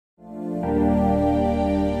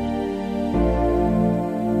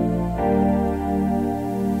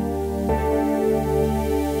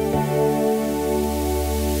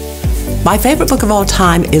My favourite book of all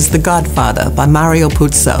time is The Godfather by Mario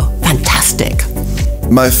Puzo. Fantastic.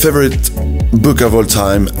 My favourite book of all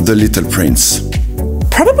time, The Little Prince.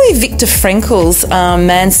 Probably Viktor Frankl's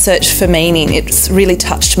Man's Search for Meaning. It's really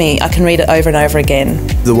touched me. I can read it over and over again.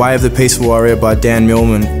 The Way of the Peaceful Warrior by Dan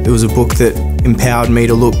Millman. It was a book that empowered me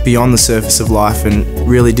to look beyond the surface of life and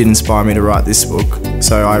really did inspire me to write this book.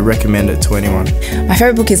 So I recommend it to anyone. My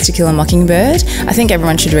favourite book is To Kill a Mockingbird. I think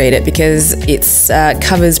everyone should read it because it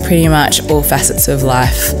covers pretty much all facets of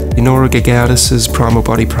life. Nora Gagaudis's Primal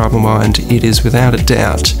Body, Primal Mind. It is without a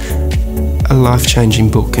doubt a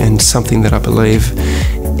life-changing book and something that I believe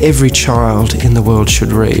every child in the world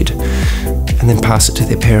should read and then pass it to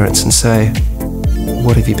their parents and say,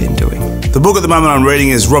 what have you been doing? The book at the moment I'm reading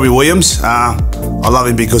is Robbie Williams. I love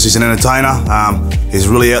him because he's an entertainer. He's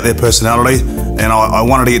a really out there personality, and I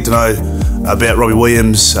wanted to get to know about Robbie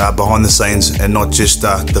Williams behind the scenes and not just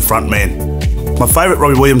the front man. My favourite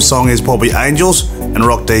Robbie Williams song is probably Angels and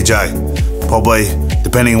Rock DJ. Probably,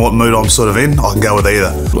 depending on what mood I'm sort of in, I can go with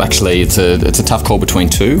either. Actually, it's a tough call between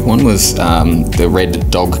two. One was the Red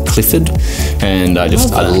Dog Clifford, and I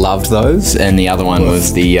loved those. And the other one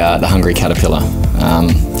was the Hungry Caterpillar.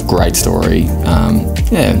 Great story.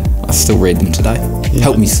 Yeah, I still read them today. Yeah.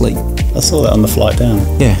 Helped me sleep. I saw that on the flight down.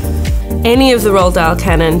 Yeah. Any of the Roald Dahl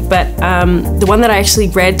canon, but the one that I actually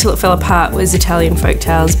read till it fell apart was Italian Folk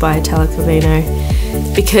Tales by Italo Calvino,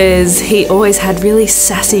 because he always had really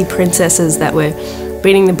sassy princesses that were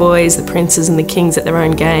beating the boys, the princes and the kings at their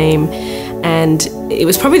own game, and it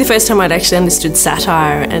was probably the first time I'd actually understood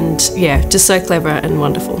satire, and yeah, just so clever and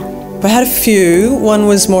wonderful. I had a few. One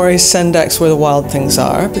was Maurice Sendak's Where the Wild Things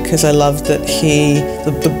Are, because I loved that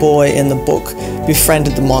the boy in the book,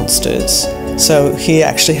 befriended the monsters. So he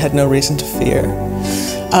actually had no reason to fear.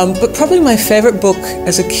 But probably my favourite book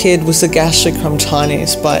as a kid was The Ghastly Crumb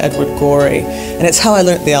Tinies by Edward Gorey, and it's how I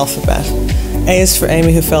learnt the alphabet. A is for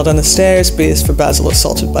Amy who fell down the stairs, B is for Basil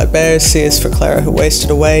assaulted by bears, C is for Clara who wasted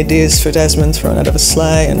away, D is for Desmond thrown out of a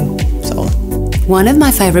sleigh, and so on. One of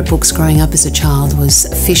my favourite books growing up as a child was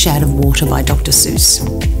Fish Out of Water by Dr. Seuss.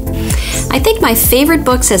 I think my favourite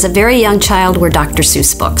books as a very young child were Dr.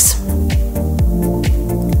 Seuss books.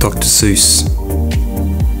 Dr. Seuss.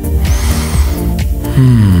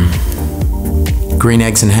 Green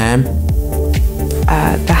Eggs and Ham.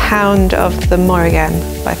 The Hound of the Morrigan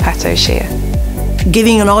by Pat O'Shea.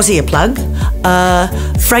 Giving an Aussie a plug,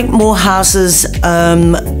 Frank Morehouse's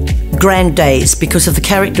Grand Days, because of the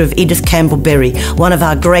character of Edith Campbell-Berry, one of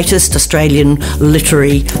our greatest Australian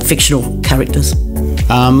literary fictional characters.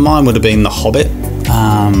 Mine would have been The Hobbit.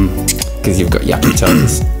 Because you've got yucky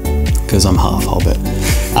toes. Because I'm half Hobbit.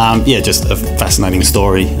 Yeah, just a fascinating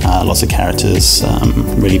story, lots of characters,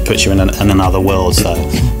 really puts you in another world, so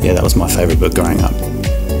yeah, that was my favourite book growing up.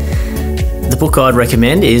 The book I'd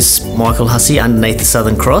recommend is Michael Hussey, Underneath the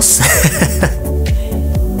Southern Cross.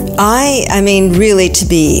 I mean, really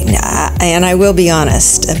and I will be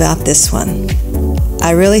honest about this one,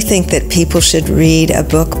 I really think that people should read a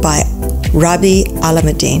book by Rabi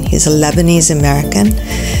Alameddine. He's a Lebanese American,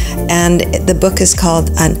 and the book is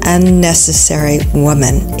called An Unnecessary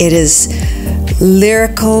Woman. It is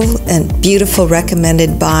lyrical and beautiful,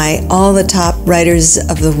 recommended by all the top writers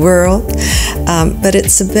of the world, but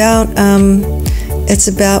it's about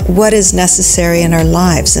what is necessary in our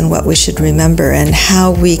lives and what we should remember and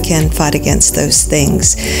how we can fight against those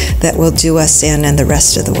things that will do us in and the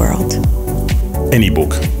rest of the world. Any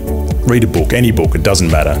book. Read a book, any book, it doesn't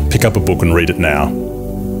matter. Pick up a book and read it now.